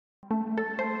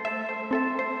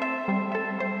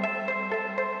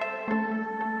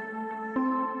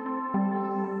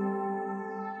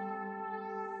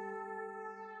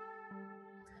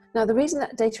Now, the reason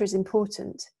that data is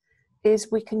important is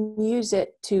we can use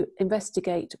it to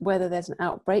investigate whether there's an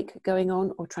outbreak going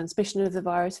on or transmission of the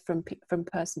virus from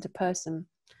person to person.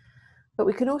 But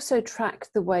we can also track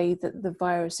the way that the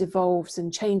virus evolves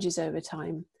and changes over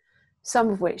time, some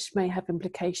of which may have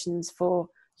implications for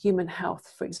human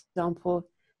health, for example,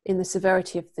 in the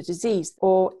severity of the disease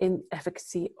or in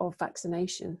efficacy of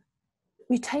vaccination.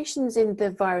 Mutations in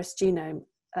the virus genome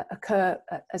occur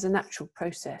as a natural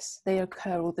process. They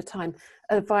occur all the time.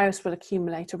 A virus will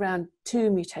accumulate around 2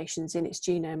 mutations in its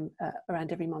genome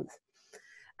around every month.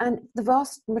 And the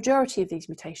vast majority of these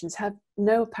mutations have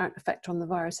no apparent effect on the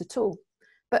virus at all.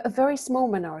 But a very small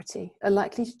minority are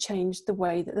likely to change the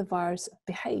way that the virus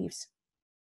behaves.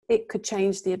 It could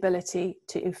change the ability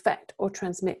to infect or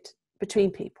transmit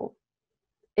between people.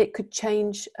 It could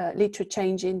lead to a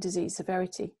change in disease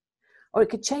severity. Or it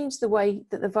could change the way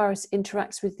that the virus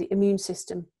interacts with the immune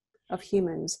system of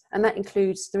humans, and that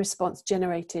includes the response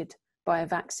generated by a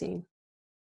vaccine.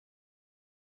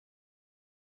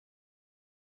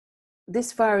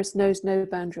 This virus knows no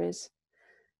boundaries.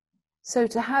 So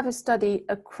to have a study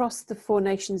across the 4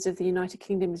 nations of the United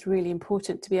Kingdom is really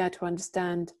important to be able to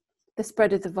understand the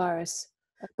spread of the virus.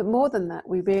 But more than that,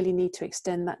 we really need to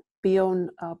extend that beyond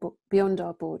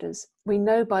our borders. We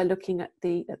know by looking at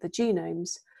the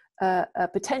genomes,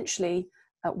 potentially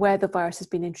where the virus has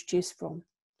been introduced from.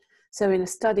 So in a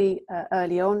study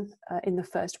early on in the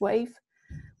first wave,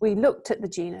 we looked at the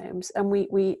genomes and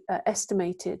we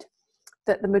estimated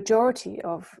that the majority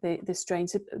of the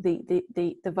strains of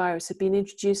the virus had been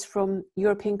introduced from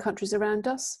European countries around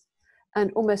us,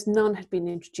 and almost none had been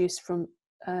introduced from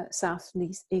South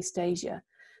and East Asia.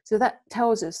 So that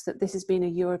tells us that this has been a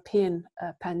European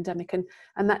pandemic,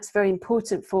 and that's very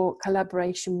important for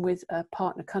collaboration with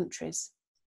partner countries.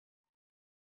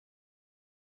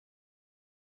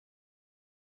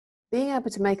 Being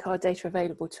able to make our data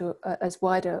available to as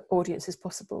wide an audience as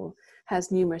possible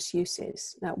has numerous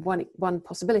uses. Now, one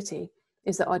possibility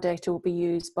is that our data will be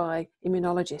used by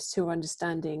immunologists who are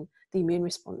understanding the immune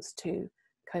response to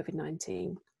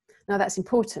COVID-19. Now, that's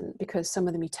important because some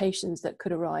of the mutations that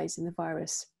could arise in the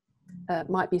virus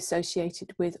might be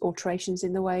associated with alterations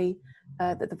in the way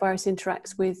that the virus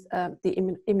interacts with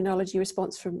the immunology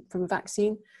response from a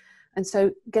vaccine. And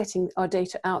so getting our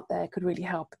data out there could really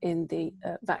help in the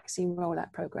vaccine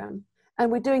rollout program. And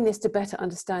we're doing this to better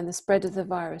understand the spread of the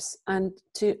virus and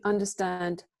to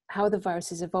understand how the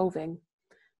virus is evolving.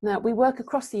 Now, we work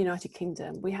across the United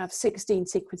Kingdom. We have 16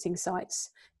 sequencing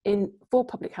sites in 4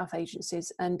 public health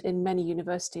agencies and in many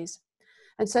universities.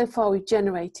 And so far, we've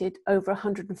generated over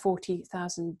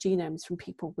 140,000 genomes from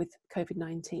people with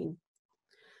COVID-19.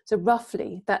 So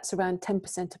roughly, that's around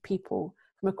 10% of people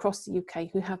from across the UK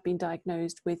who have been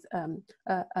diagnosed with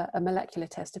a molecular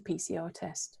test, a PCR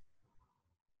test.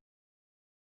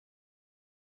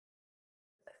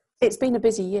 It's been a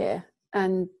busy year,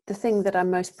 and the thing that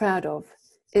I'm most proud of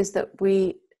is that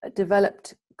we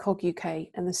developed COG-UK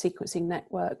and the sequencing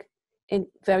network in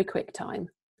very quick time.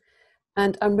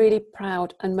 And I'm really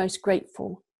proud and most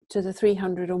grateful to the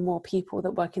 300 or more people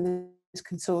that work in this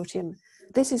consortium.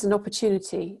 This is an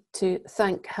opportunity to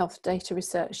thank Health Data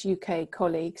Research UK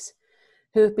colleagues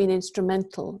who have been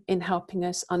instrumental in helping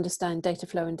us understand data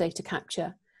flow and data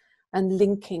capture and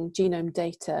linking genome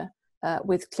data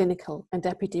with clinical and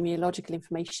epidemiological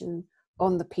information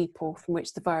on the people from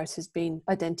which the virus has been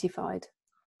identified.